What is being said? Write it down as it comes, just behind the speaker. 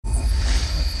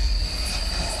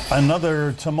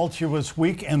Another tumultuous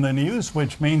week in the news,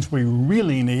 which means we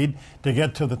really need to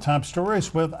get to the top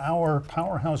stories with our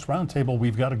Powerhouse Roundtable.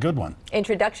 We've got a good one.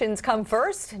 Introductions come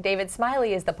first. David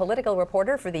Smiley is the political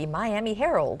reporter for the Miami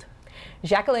Herald.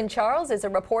 Jacqueline Charles is a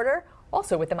reporter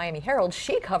also with the Miami Herald.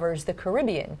 She covers the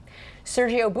Caribbean.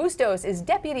 Sergio Bustos is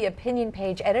deputy opinion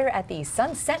page editor at the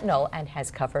Sun Sentinel and has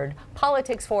covered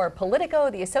politics for Politico,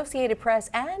 the Associated Press,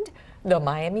 and the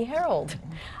Miami Herald.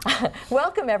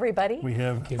 Welcome, everybody. We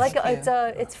have it's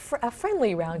a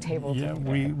friendly roundtable. Yeah,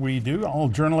 we do. All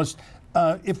journalists.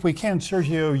 If we can,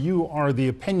 Sergio, you are the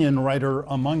opinion writer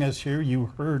among us here. You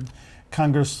heard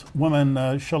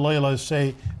Congresswoman Shalala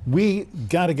say, we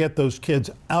got to get those kids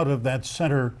out of that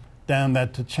center down,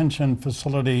 that detention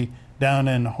facility down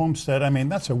in Homestead. I mean,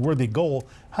 that's a worthy goal.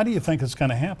 How do you think it's going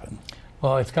to happen?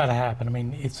 Well, it's got to happen. I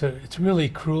mean, it's really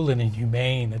cruel and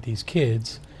inhumane that these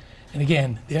kids, and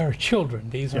again, they are children.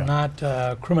 These are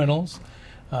not criminals.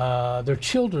 They're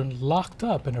children locked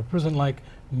up in a prison-like,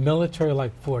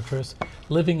 military-like fortress,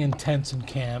 living in tents and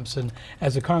camps. And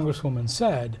as the Congresswoman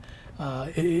said,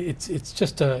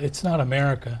 it's not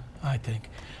America, I think.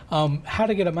 How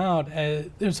to get them out?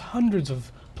 There's hundreds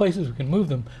of places we can move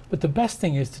them, but the best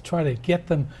thing is to try to get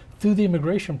them through the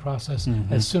immigration process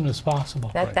as soon as possible.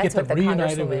 That's get what them the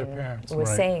reunited with their Congresswoman parents. was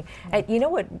saying. And you know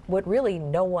what really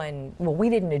no one, well,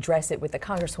 we didn't address it with the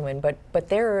Congresswoman, but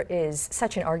there is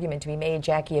such an argument to be made,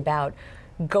 Jackie, about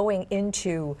going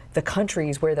into the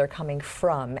countries where they're coming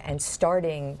from and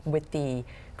starting with the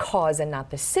cause and not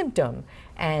the symptom,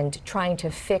 and trying to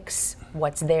fix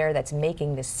what's there that's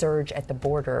making this surge at the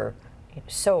border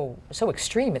so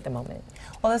extreme at the moment.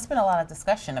 Well, there's been a lot of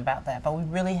discussion about that, but we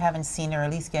really haven't seen or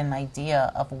at least get an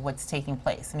idea of what's taking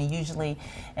place. I mean, usually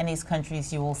in these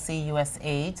countries, you will see U.S.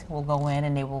 aid will go in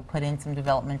and they will put in some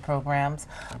development programs.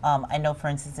 I know, for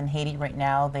instance, in Haiti right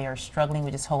now, they are struggling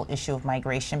with this whole issue of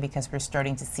migration because we're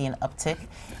starting to see an uptick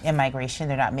in migration.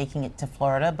 They're not making it to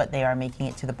Florida, but they are making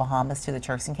it to the Bahamas, to the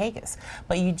Turks and Caicos.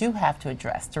 But you do have to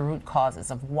address the root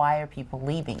causes of why are people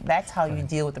leaving. That's how you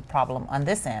deal with the problem on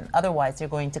this end. Otherwise, they're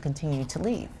going to continue to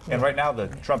leave. And right now, the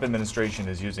Trump administration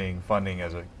is using funding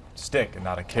as a stick and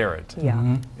not a carrot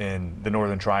in the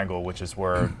Northern Triangle, which is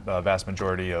where the vast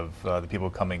majority of the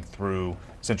people coming through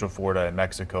Central Florida and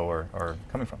Mexico are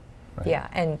coming from. Right.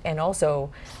 Yeah, and also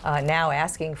now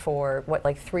asking for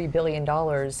like $3 billion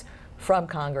from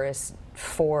Congress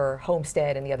for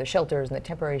Homestead and the other shelters and the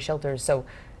temporary shelters. So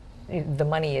the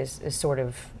money is sort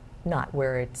of not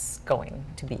where it's going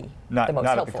to be the most helpful.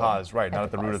 Not at the cause, right, not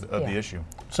at the root of the issue.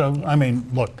 So, I mean,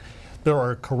 look, there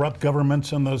are corrupt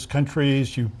governments in those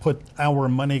countries. You put our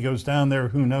money goes down there,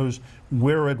 who knows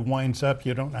where it winds up.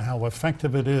 You don't know how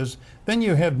effective it is. Then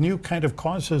you have new kind of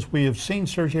causes. We have seen,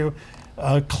 Sergio,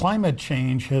 climate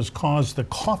change has caused the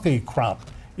coffee crop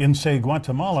in, say,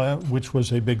 Guatemala, which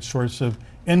was a big source of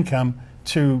income,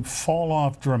 to fall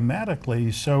off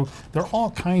dramatically. So there are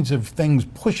all kinds of things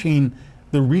pushing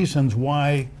the reasons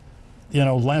why, you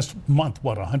know, last month,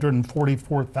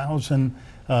 144,000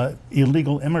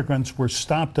 illegal immigrants were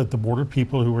stopped at the border,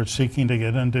 people who were seeking to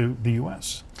get into the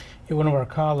U.S. Yeah, one of our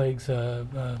colleagues had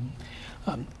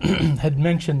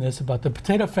mentioned this about the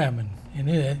potato famine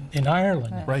in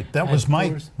Ireland. Right, that was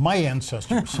my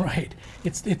ancestors. Right,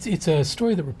 it's a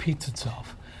story that repeats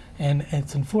itself. And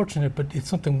it's unfortunate, but it's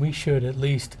something we should at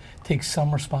least take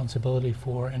some responsibility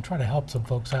for and try to help some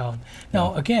folks out.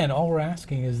 Now, again, all we're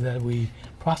asking is that we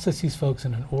process these folks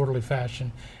in an orderly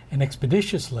fashion and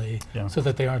expeditiously so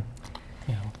that they aren't,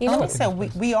 Also,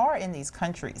 we are in these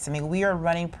countries. I mean, we are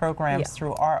running programs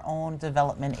through our own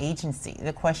development agency.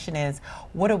 The question is,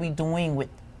 what are we doing with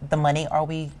the money? Are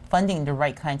we funding the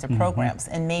right kinds of programs?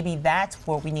 And maybe that's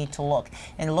where we need to look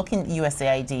in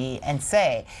USAID and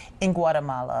say, in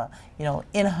Guatemala,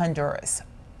 in Honduras,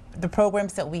 the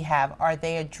programs that we have, are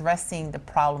they addressing the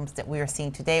problems that we are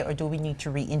seeing today, or do we need to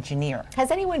re-engineer?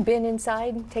 Has anyone been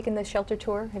inside, taken the shelter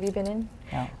tour? Have you been in?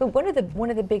 No. But one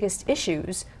of the biggest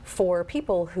issues for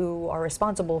people who are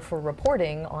responsible for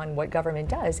reporting on what government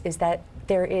does is that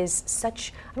there is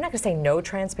such, I'm not going to say no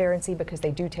transparency, because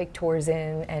they do take tours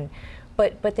in,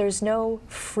 but there's no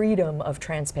freedom of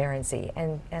transparency,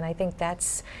 and I think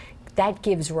that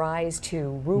gives rise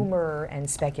to rumor and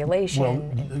speculation.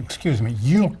 Well, excuse me,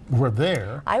 you were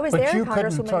there. I was there,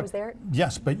 Congresswoman was there.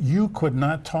 Yes, but you could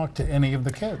not talk to any of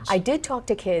the kids. I did talk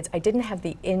to kids. I didn't have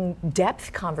the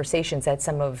in-depth conversations that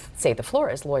some of, say, the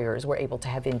Flores lawyers were able to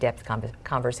have in-depth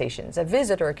conversations. A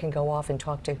visitor can go off and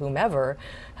talk to whomever.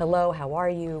 Hello, how are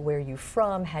you? Where are you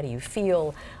from? How do you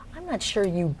feel? I'm not sure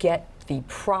you get the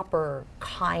proper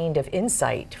kind of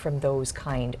insight from those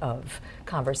kind of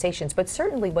conversations. But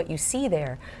certainly what you see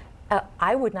there,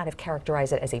 I would not have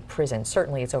characterized it as a prison.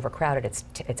 Certainly it's overcrowded.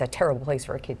 It's a terrible place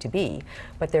for a kid to be,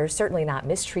 but they're certainly not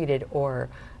mistreated or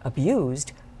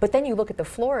abused. But then you look at the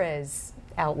Flores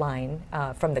outline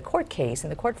from the court case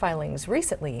and the court filings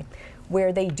recently,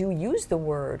 where they do use the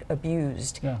word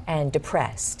abused and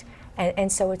depressed.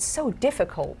 And so it's so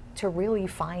difficult to really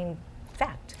find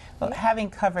fact. Well, having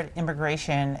covered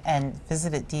immigration and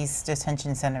visited these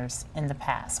detention centers in the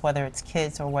past, whether it's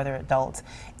kids or whether adults,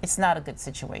 it's not a good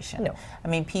situation. No. I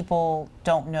mean, people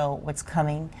don't know what's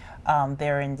coming.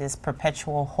 They're in this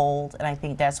perpetual hold, and I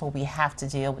think that's what we have to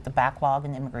deal with, the backlog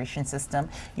in the immigration system.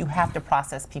 You have to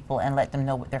process people and let them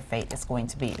know what their fate is going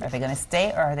to be. Are they going to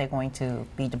stay, or are they going to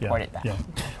be deported back? Yeah.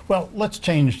 Well, let's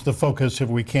change the focus, if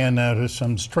we can, now to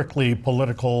some strictly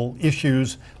political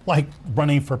issues, like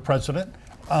running for president.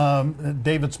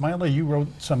 David Smiley, you wrote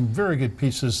some very good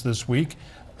pieces this week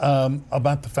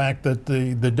about the fact that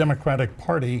the Democratic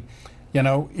Party,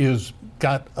 is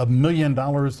got $1 million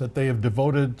that they have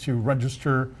devoted to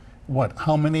register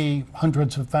how many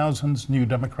hundreds of thousands new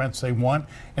Democrats they want,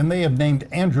 and they have named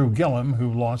Andrew Gillum,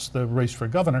 who lost the race for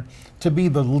governor, to be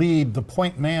the lead, the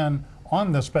point man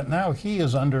on this. But now he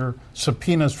is under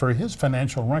subpoenas for his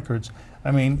financial records.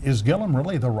 I mean, is Gillum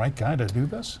really the right guy to do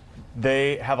this?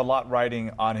 They have a lot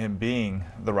riding on him being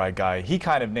the right guy. He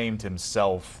kind of named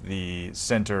himself the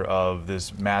center of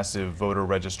this massive voter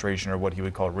registration, or what he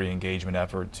would call re-engagement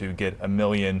effort, to get 1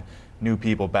 million new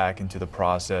people back into the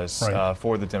process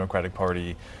for the Democratic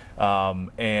Party.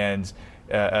 The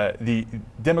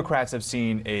Democrats have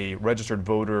seen a registered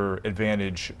voter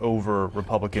advantage over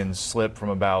Republicans slip from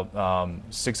about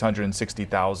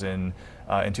 660,000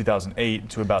 in 2008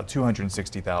 to about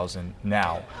 260,000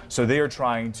 now. So they are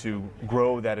trying to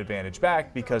grow that advantage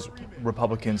back, because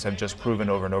Republicans have just proven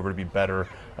over and over to be better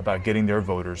about getting their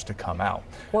voters to come out.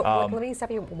 Let me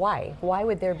stop you. Why? Why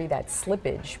would there be that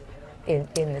slippage in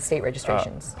the state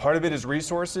registrations? Part of it is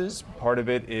resources. Part of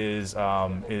it is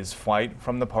flight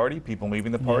from the party, people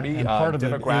leaving the party, and part of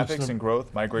demographics and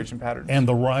growth, migration patterns. And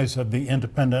the rise of the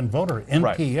independent voter. In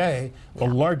PA, the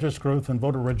largest growth in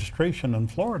voter registration in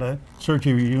Florida,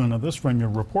 Sergio, you know this from your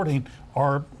reporting,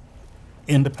 are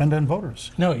independent voters.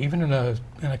 No, even in a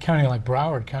county like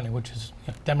Broward County, which is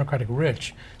Democratic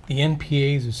rich, the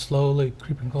NPAs is slowly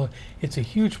creeping closer. It's a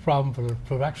huge problem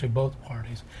for actually both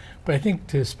parties. But I think,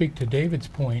 to speak to David's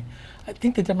point, I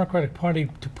think the Democratic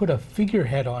Party, to put a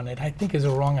figurehead on it, I think is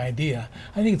a wrong idea.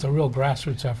 I think it's a real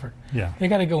grassroots effort. Yeah. They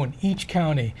got to go in each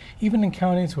county, even in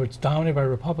counties where it's dominated by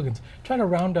Republicans, try to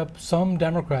round up some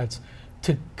Democrats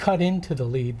to cut into the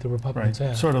lead the Republicans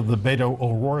have. Sort of the Beto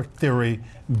O'Rourke theory,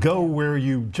 go where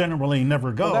you generally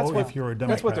never go if you're a Democrat.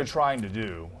 That's what they're trying to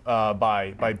do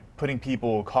by putting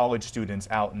people, college students,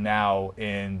 out now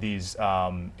in these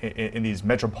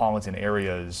metropolitan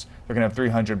areas. They're going to have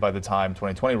 300 by the time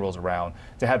 2020 rolls around,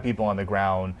 to have people on the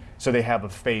ground so they have a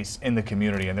face in the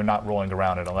community and they're not rolling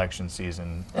around at election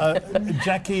season.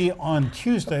 Jackie, on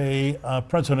Tuesday,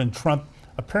 President Trump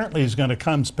apparently is going to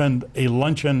come spend a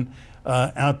luncheon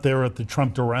out there at the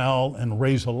Trump Doral and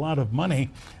raise a lot of money.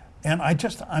 And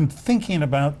I'm thinking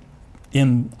about,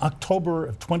 in October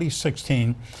of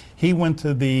 2016, he went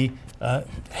to the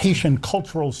Haitian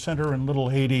Cultural Center in Little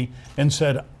Haiti and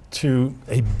said to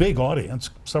a big audience,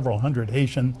 several hundred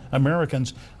Haitian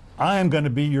Americans, I am going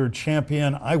to be your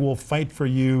champion. I will fight for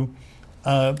you.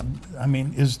 But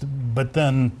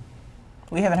then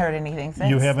we haven't heard anything since.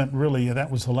 You haven't really.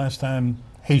 That was the last time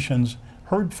Haitians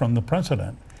heard from the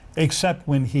president, except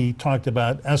when he talked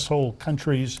about asshole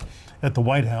countries at the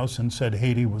White House and said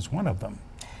Haiti was one of them.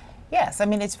 Yes, I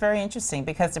mean, it's very interesting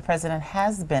because the president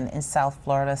has been in South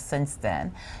Florida since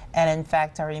then. And in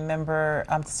fact, I remember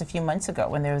just a few months ago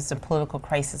when there was a political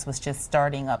crisis was just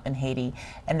starting up in Haiti,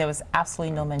 and there was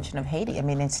absolutely no mention of Haiti. I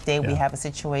mean, and today we have a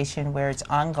situation where it's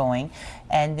ongoing,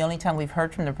 and the only time we've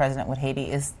heard from the president with Haiti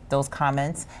is those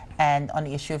comments and on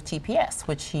the issue of TPS,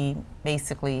 which he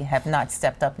basically have not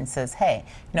stepped up and says, hey,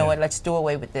 you know what, let's do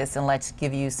away with this and let's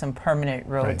give you some permanent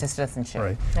road to citizenship.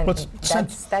 Right. And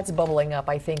that's bubbling up.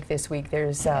 I think this week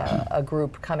there's a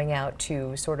group coming out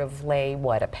to sort of lay,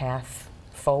 a path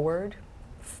forward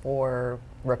for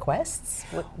requests?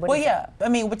 I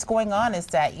mean, what's going on is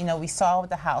that, we saw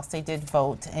with the House, they did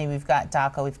vote, and we've got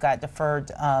DACA, we've got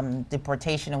deferred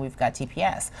deportation, and we've got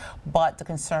TPS. But the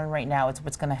concern right now is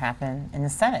what's going to happen in the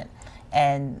Senate.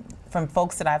 And from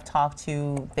folks that I've talked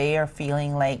to, they are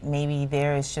feeling like maybe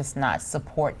there is just not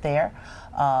support there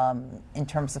in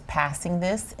terms of passing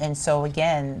this. And so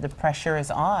again, the pressure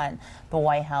is on the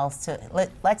White House to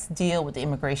let's deal with the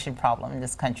immigration problem in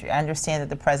this country. I understand that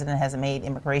the president has made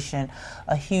immigration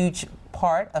a huge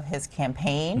part of his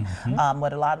campaign,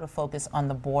 with a lot of the focus on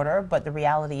the border, but the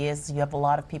reality is you have a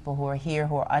lot of people who are here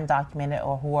who are undocumented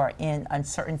or who are in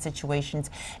uncertain situations,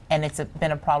 and it's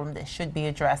been a problem that should be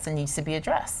addressed and needs to be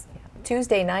addressed.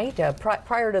 Tuesday night,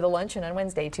 prior to the luncheon on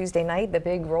Wednesday, Tuesday night, the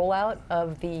big rollout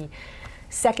of the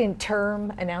second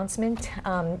term announcement.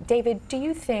 David, do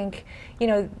you think,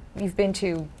 you've been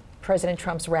to President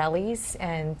Trump's rallies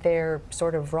and they're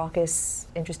sort of raucous,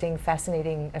 interesting,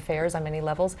 fascinating affairs on many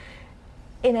levels.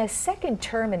 In a second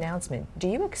term announcement, do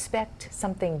you expect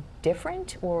something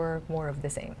different or more of the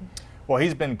same? Well,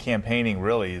 he's been campaigning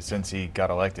really since he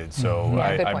got elected, so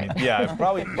Yeah, I mean,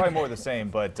 probably more the same.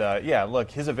 But yeah,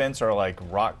 look, his events are like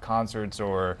rock concerts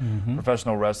or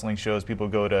professional wrestling shows. People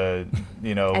go to,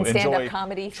 and enjoy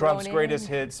comedy Trump's greatest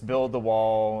hits, build the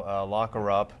wall, lock her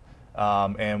up,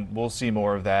 and we'll see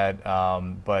more of that.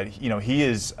 But he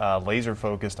is laser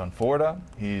focused on Florida.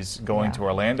 He's going to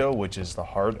Orlando, which is the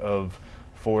heart of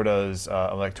Florida's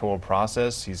electoral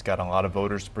process. He's got a lot of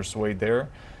voters to persuade there.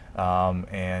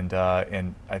 And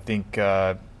I think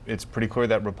it's pretty clear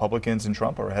that Republicans and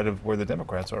Trump are ahead of where the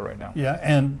Democrats are right now. Yeah,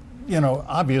 and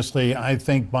obviously, I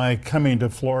think by coming to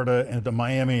Florida and to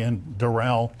Miami and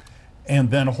Doral, and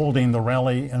then holding the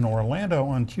rally in Orlando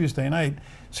on Tuesday night,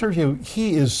 Sergio,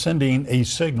 he is sending a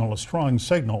signal, a strong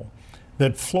signal,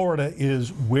 that Florida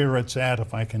is where it's at,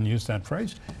 if I can use that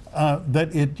phrase.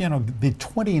 That the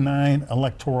 29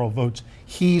 electoral votes,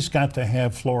 he's got to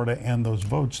have Florida and those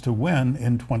votes to win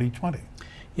in 2020.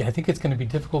 Yeah, I think it's going to be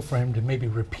difficult for him to maybe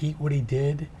repeat what he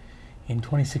did in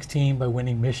 2016 by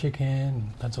winning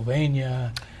Michigan,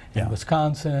 Pennsylvania, and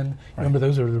Wisconsin. Remember,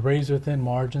 those are the razor-thin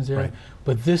margins there. Right.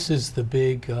 But this is the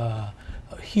big,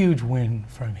 huge win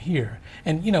from here.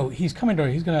 And he's going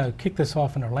to kick this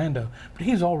off in Orlando, but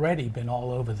he's already been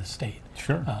all over the state.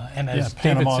 Sure. And as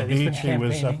David Panama said, he's been Beach, he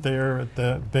was campaigning. up there at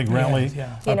the big rally.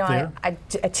 Up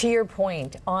there. To your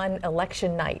point, on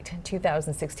election night,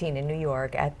 2016 in New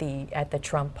York at the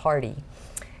Trump party,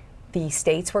 the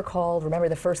states were called. Remember,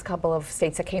 the first couple of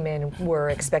states that came in were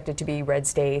expected to be red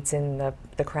states, and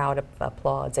the crowd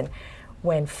applauds. And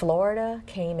when Florida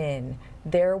came in,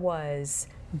 there was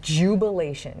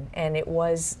jubilation, and it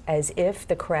was as if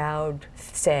the crowd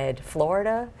said,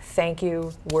 "Florida, thank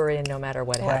you, we're in no matter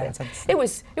what happens." It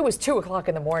was 2 o'clock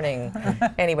in the morning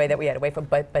anyway that we had to wait for,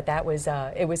 but that was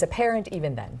it was apparent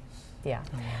even then. Yeah.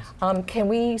 Can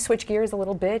we switch gears a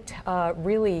little bit?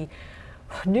 Really,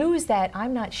 news that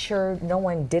I'm not sure no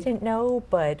one didn't know,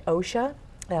 but OSHA,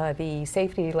 the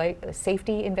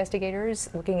safety investigators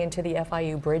looking into the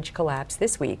FIU bridge collapse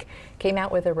this week, came out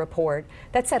with a report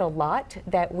that said a lot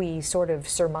that we sort of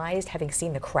surmised, having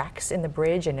seen the cracks in the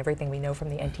bridge and everything we know from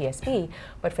the NTSB.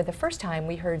 But for the first time,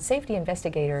 we heard safety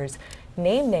investigators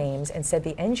name names and said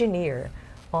the engineer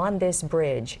on this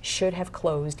bridge should have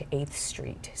closed 8th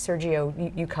Street.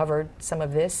 Sergio, you covered some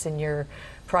of this in your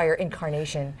prior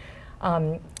incarnation.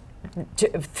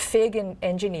 FIG and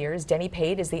engineers, Denny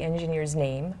Pate is the engineer's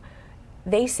name,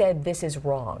 they said this is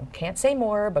wrong. Can't say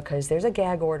more because there's a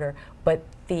gag order, but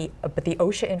the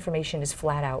OSHA information is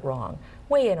flat out wrong.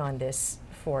 Weigh in on this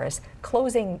for us.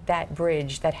 Closing that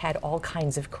bridge that had all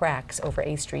kinds of cracks over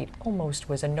 8th Street almost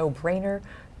was a no-brainer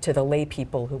to the lay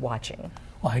people who watching.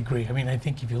 Well, I agree. I mean, I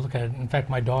think if you look at it, in fact,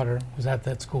 my daughter was at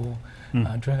that school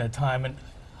during that time, and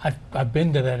I've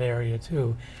been to that area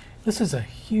too. This is a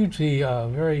hugely,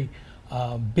 very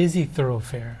busy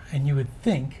thoroughfare, and you would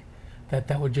think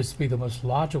that would just be the most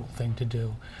logical thing to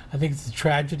do. I think it's a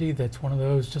tragedy that's one of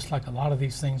those, just like a lot of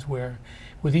these things, where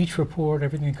with each report,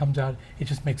 everything that comes out, it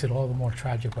just makes it all the more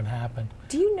tragic when it happened.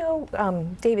 Do you know,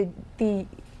 David,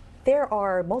 there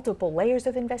are multiple layers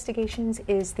of investigations.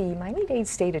 Is the Miami-Dade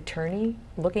State Attorney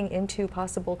looking into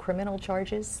possible criminal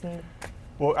charges?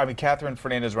 Well, I mean, Catherine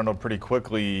Fernandez-Rundle pretty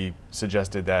quickly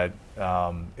suggested that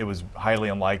it was highly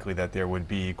unlikely that there would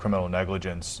be criminal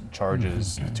negligence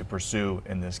charges to pursue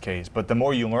in this case. But the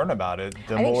more you learn about it,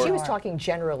 the more... I think she was talking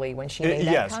generally when she made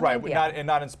that yes, comment. right,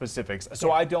 not in specifics.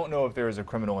 So I don't know if there is a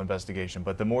criminal investigation,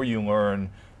 but the more you learn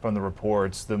from the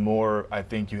reports, the more I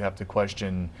think you have to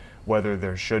question whether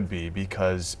there should be,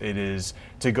 because it is,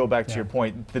 to go back to your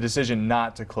point, the decision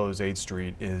not to close 8th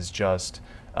Street is just...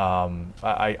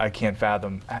 I can't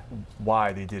fathom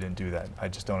why they didn't do that. I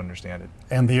just don't understand it.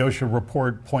 And the OSHA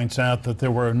report points out that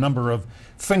there were a number of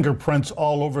fingerprints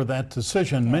all over that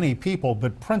decision, many people,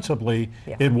 but principally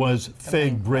it was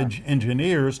FIG bridge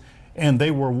engineers, and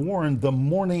they were warned the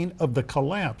morning of the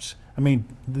collapse I mean,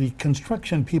 the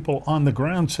construction people on the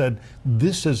ground said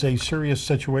this is a serious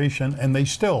situation, and they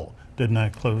still did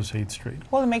not close 8th Street.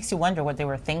 Well, it makes you wonder what they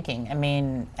were thinking. I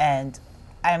mean, and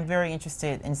I'm very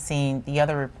interested in seeing the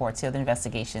other reports, the other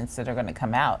investigations that are going to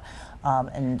come out,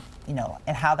 and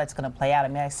and how that's going to play out. I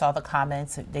mean, I saw the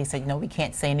comments. They said, we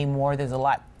can't say anymore. There's a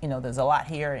lot, there's a lot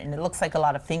here, and it looks like a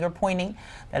lot of finger pointing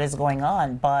that is going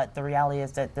on. But the reality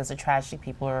is that there's a tragedy.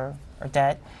 People are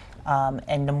dead.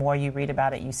 And the more you read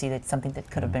about it, you see that it's something that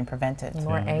could have been prevented. The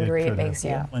more angry it makes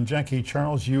you. And Jackie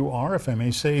Charles, you are, if I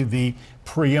may say, the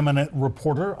preeminent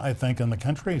reporter, I think, in the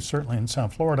country, certainly in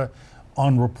South Florida,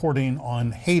 on reporting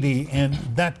on Haiti. And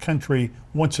that country,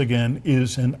 once again,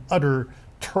 is in utter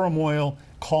turmoil,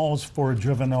 calls for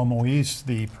Jovenel Moïse,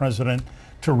 the president,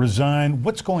 to resign.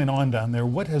 What's going on down there?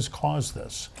 What has caused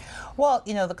this? Well,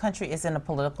 the country is in a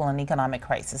political and economic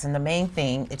crisis, and the main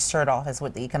thing it started off is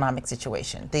with the economic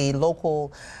situation. The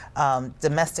local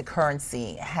domestic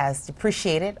currency has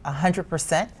depreciated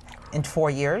 100% in 4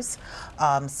 years,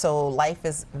 so life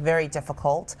is very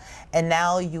difficult. And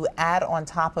now you add on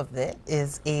top of it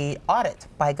is a audit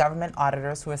by government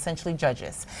auditors who are essentially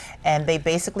judges, and they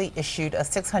basically issued a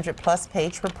 600+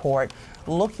 page report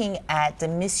looking at the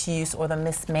misuse or the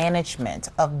mismanagement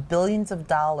of billions of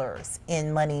dollars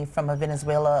in money from a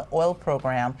Venezuela oil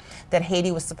program that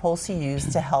Haiti was supposed to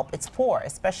use to help its poor,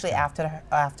 especially after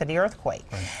the earthquake.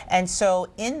 Right. And so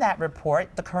in that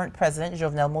report, the current president,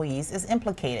 Jovenel Moïse, is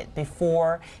implicated.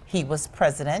 Before he was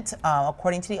president,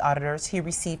 according to the auditors, he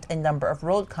received a number of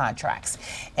road contracts.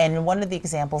 And in one of the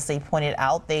examples they pointed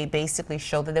out, they basically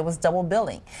showed that there was double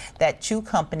billing, that two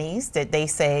companies that they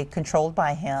say controlled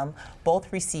by him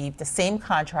both received the same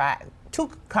contract, two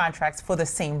contracts for the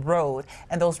same road,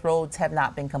 and those roads have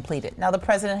not been completed. Now, the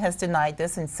president has denied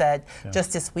this and said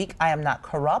just this week, I am not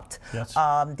corrupt. Yes.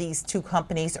 These two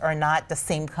companies are not the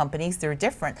same companies, they're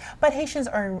different. But Haitians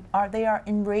are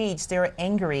enraged, they're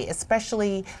angry,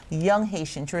 especially young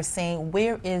Haitians who are saying,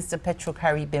 where is the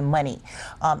Petro-Caribbean money?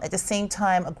 At the same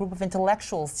time, a group of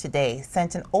intellectuals today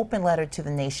sent an open letter to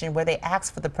the nation where they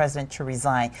asked for the president to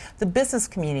resign. The business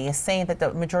community is saying that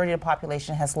the majority of the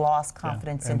population has lost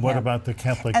confidence in him. And what about the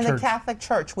Catholic Church? And the Catholic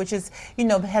Church, which is,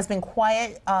 has been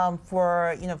quiet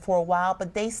for a while,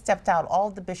 but they stepped out. All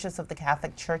of the bishops of the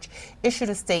Catholic Church issued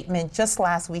a statement just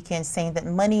last weekend saying that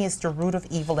money is the root of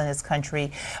evil in this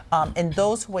country, and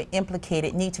those who are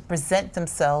implicated need to present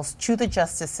themselves to the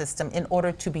justice system in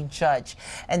order to be judged,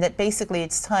 and that basically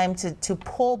it's time to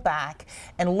pull back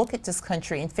and look at this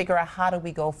country and figure out how do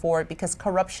we go forward, because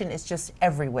corruption is just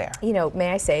everywhere.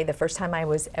 May I say, the first time I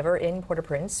was ever in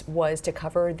Port-au-Prince was to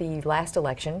cover the last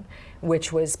election,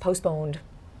 which was postponed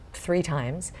 3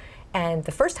 times. And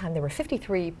the first time there were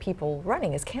 53 people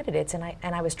running as candidates, and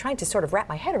I was trying to sort of wrap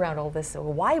my head around all this.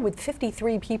 Why would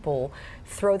 53 people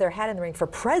throw their hat in the ring for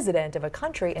president of a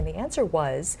country? And the answer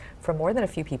was, from more than a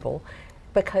few people,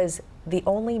 because the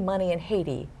only money in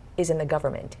Haiti is in the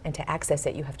government, and to access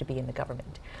it you have to be in the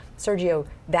government. Sergio,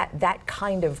 that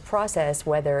kind of process,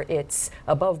 whether it's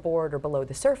above board or below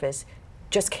the surface,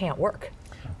 just can't work.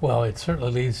 Well, it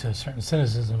certainly leads to a certain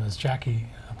cynicism, as Jackie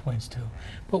points to.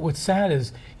 But what's sad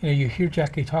is, you hear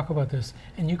Jackie talk about this,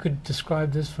 and you could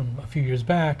describe this from a few years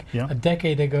back, a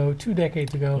decade ago, 2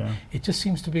 decades ago. It just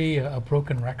seems to be a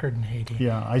broken record in Haiti.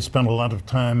 Yeah, I spent a lot of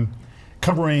time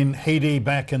covering Haiti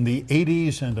back in the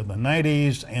 80s and in the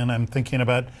 90s, and I'm thinking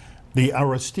about the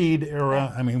Aristide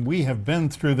era. I mean, we have been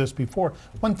through this before.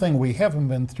 One thing we haven't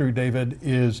been through, David,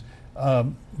 is,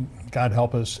 God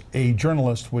help us, a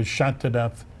journalist was shot to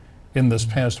death in this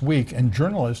past week, and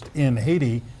journalists in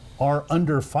Haiti are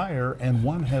under fire, and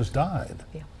one has died.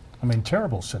 Yeah. I mean,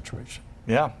 terrible situation.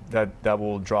 Yeah, that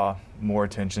will draw more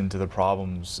attention to the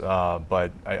problems,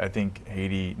 but I think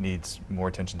Haiti needs more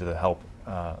attention to the help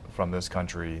from this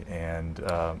country and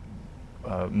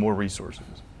more resources.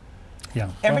 Yeah.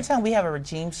 Every time we have a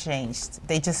regime change,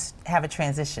 they just have a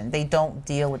transition. They don't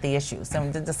deal with the issues.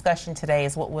 And the discussion today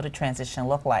is what would a transition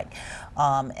look like?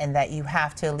 And that you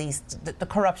have to at least, the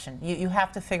corruption, you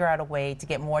have to figure out a way to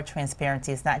get more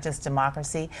transparency. It's not just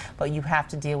democracy, but you have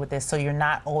to deal with this so you're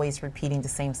not always repeating the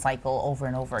same cycle over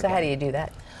and over again. So how do you do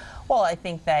that? Well, I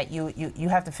think that you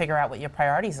have to figure out what your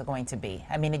priorities are going to be.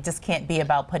 I mean, it just can't be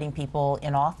about putting people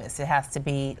in office. It has to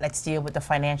be, let's deal with the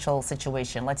financial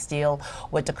situation. Let's deal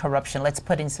with the corruption. Let's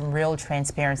put in some real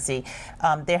transparency.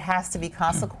 There has to be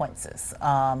consequences.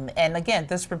 And again,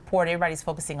 this report, everybody's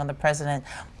focusing on the president,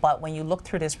 but when you look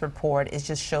through this report, it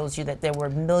just shows you that there were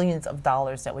millions of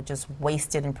dollars that were just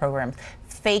wasted in programs,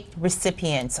 fake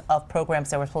recipients of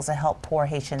programs that were supposed to help poor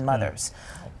Haitian mothers.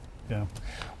 Yeah.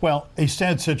 Well, a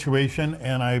sad situation,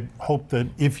 and I hope that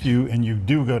if you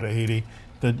do go to Haiti,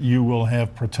 that you will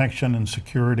have protection and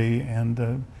security,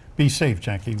 and be safe,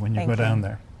 Jackie, when you Thank go you. down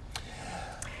there.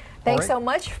 Thanks right. so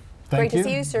much. Thank Great you. to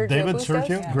see you, Sergio David Bustos.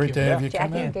 Sergio, great to have you come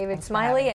Jackie in. and David Thanks for having Smiley.